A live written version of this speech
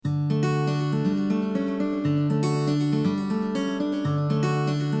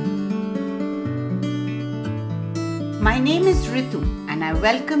My name is Ritu and I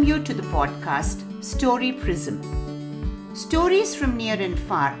welcome you to the podcast Story Prism. Stories from near and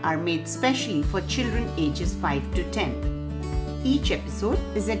far are made specially for children ages 5 to 10. Each episode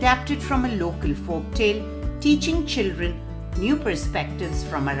is adapted from a local folk tale, teaching children new perspectives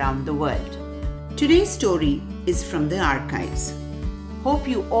from around the world. Today's story is from the archives. Hope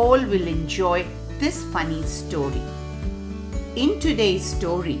you all will enjoy this funny story. In today's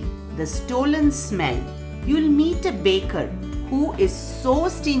story, The Stolen Smell, you'll meet a baker who is so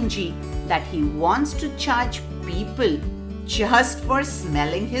stingy that he wants to charge people just for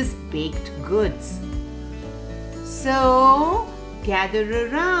smelling his baked goods. So, gather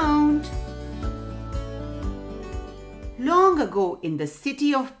around. Long ago in the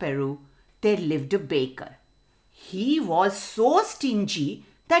city of Peru, there lived a baker. He was so stingy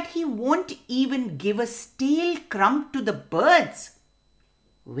that he won't even give a stale crumb to the birds.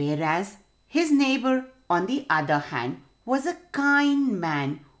 Whereas his neighbor, on the other hand, was a kind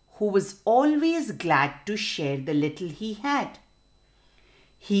man who was always glad to share the little he had.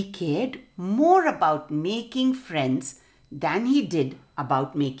 He cared more about making friends than he did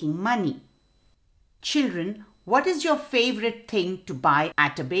about making money. Children, what is your favorite thing to buy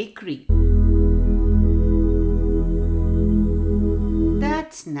at a bakery?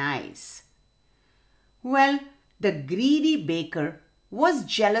 That's nice. Well, the greedy baker was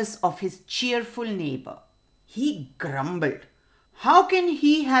jealous of his cheerful neighbor. He grumbled. How can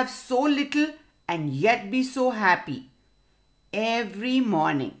he have so little and yet be so happy? Every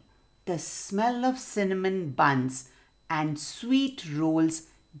morning, the smell of cinnamon buns and sweet rolls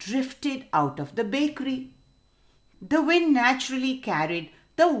drifted out of the bakery. The wind naturally carried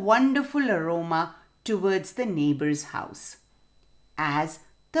the wonderful aroma towards the neighbor's house. As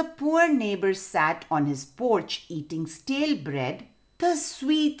the poor neighbor sat on his porch eating stale bread, the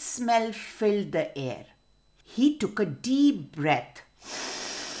sweet smell filled the air. He took a deep breath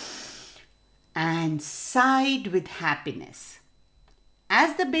and sighed with happiness.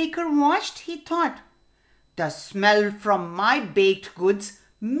 As the baker watched, he thought, "The smell from my baked goods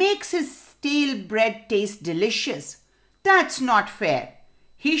makes his stale bread taste delicious. That's not fair.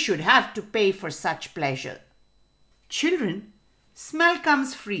 He should have to pay for such pleasure." Children, smell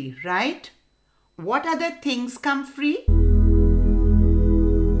comes free, right? What other things come free?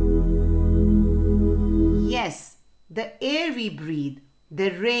 Yes, the air we breathe, the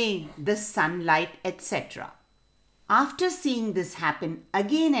rain, the sunlight, etc. After seeing this happen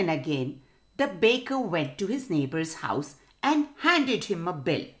again and again, the baker went to his neighbor's house and handed him a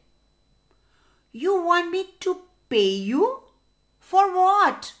bill. "You want me to pay you? For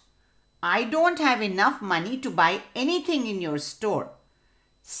what? I don't have enough money to buy anything in your store,"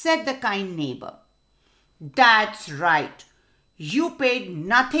 said the kind neighbor. "That's right. You paid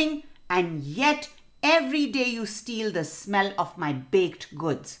nothing and yet every day you steal the smell of my baked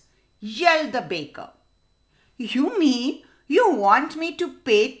goods," yelled the baker. "You mean you want me to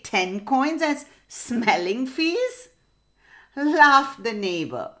pay 10 coins as smelling fees?" laughed the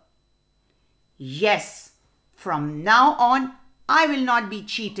neighbor. "Yes, from now on I will not be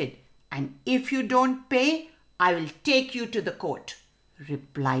cheated, and if you don't pay, I will take you to the court,"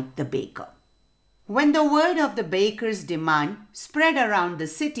 replied the baker. When the word of the baker's demand spread around the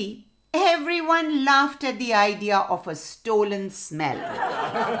city, everyone laughed at the idea of a stolen smell.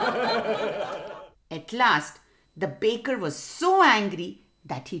 At last, the baker was so angry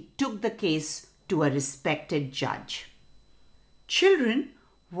that he took the case to a respected judge. Children,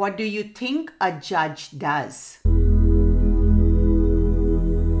 what do you think a judge does?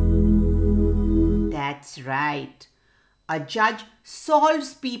 That's right. A judge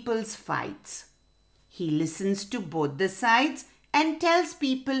solves people's fights. He listens to both the sides and tells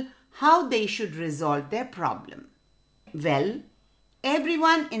people how they should resolve their problem. Well,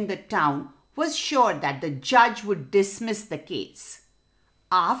 everyone in the town was sure that the judge would dismiss the case.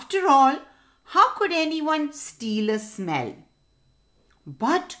 After all, how could anyone steal a smell?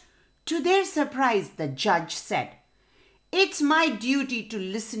 But to their surprise, the judge said, "It's my duty to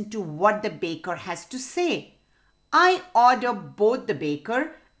listen to what the baker has to say. I order both the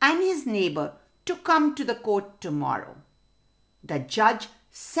baker and his neighbor to come to the court tomorrow." The judge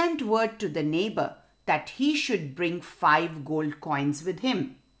sent word to the neighbor that he should bring 5 gold coins with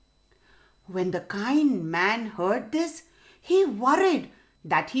him. When the kind man heard this, he worried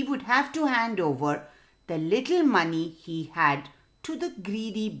that he would have to hand over the little money he had to the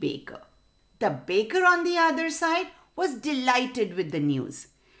greedy baker. The baker, on the other side, was delighted with the news.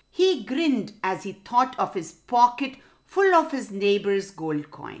 He grinned as he thought of his pocket full of his neighbor's gold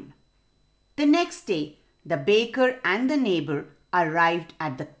coin. The next day, the baker and the neighbor arrived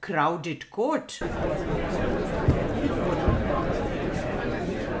at the crowded court.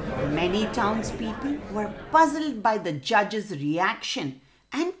 Many townspeople were puzzled by the judge's reaction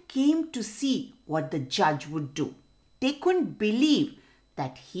and came to see what the judge would do. They couldn't believe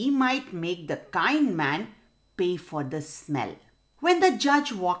that he might make the kind man pay for the smell. When the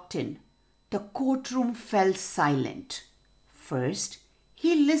judge walked in, the courtroom fell silent. First,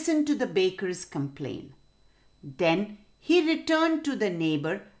 he listened to the baker's complaint. Then he returned to the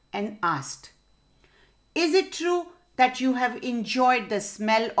neighbor and asked, "Is it true that you have enjoyed the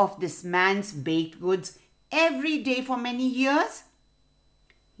smell of this man's baked goods every day for many years?"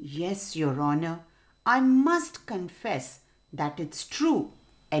 "Yes, Your Honor, I must confess that it's true,"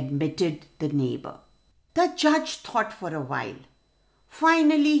 admitted the neighbor. The judge thought for a while.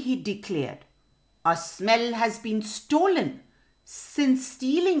 Finally, he declared, "A smell has been stolen. Since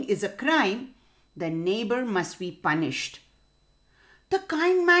stealing is a crime, the neighbor must be punished." The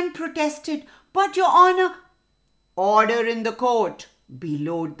kind man protested, "But, Your Honor—" "Order in the court,"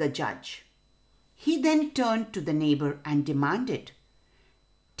 bellowed the judge. He then turned to the neighbor and demanded,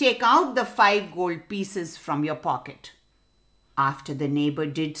 "Take out the 5 gold pieces from your pocket." After the neighbor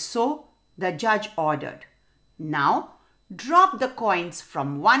did so, the judge ordered, "Now drop the coins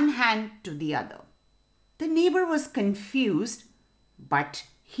from one hand to the other." The neighbor was confused, but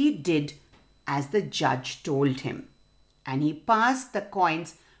he did as the judge told him, and he passed the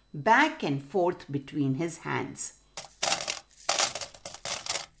coins back and forth between his hands.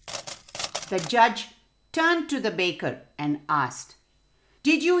 The judge turned to the baker and asked,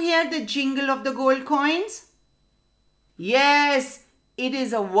 "Did you hear the jingle of the gold coins?" "Yes, it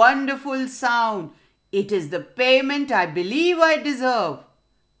is a wonderful sound. It is the payment I believe I deserve,"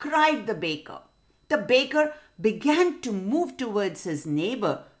 cried the baker. The baker began to move towards his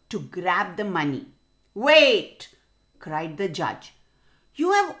neighbor to grab the money. "Wait!" cried the judge.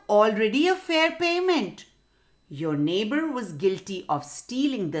 "You have already a fair payment. Your neighbor was guilty of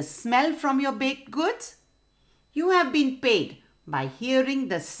stealing the smell from your baked goods. You have been paid by hearing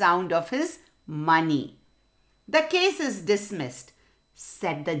the sound of his money. The case is dismissed,"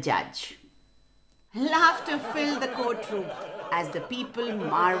 said the judge. Laughter filled the courtroom as the people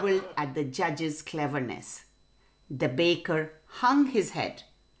marveled at the judge's cleverness. The baker hung his head.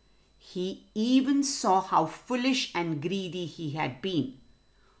 He even saw how foolish and greedy he had been.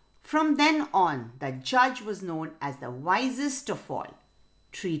 From then on, the judge was known as the wisest of all,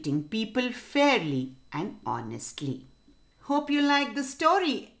 treating people fairly and honestly. Hope you liked the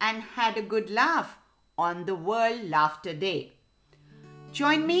story and had a good laugh on the World Laughter Day.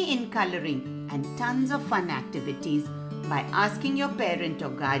 Join me in coloring and tons of fun activities by asking your parent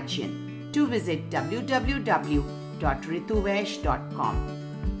or guardian to visit www.rituvesh.com.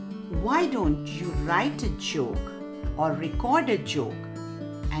 Why don't you write a joke or record a joke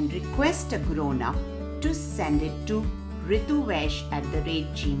and request a grown-up to send it to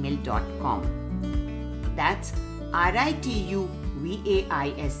rituvesh@gmail.com. That's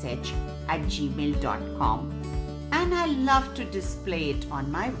RITUVAISH@gmail.com. And I love to display it on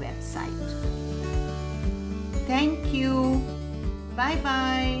my website. Thank you.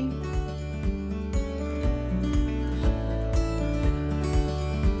 Bye-bye.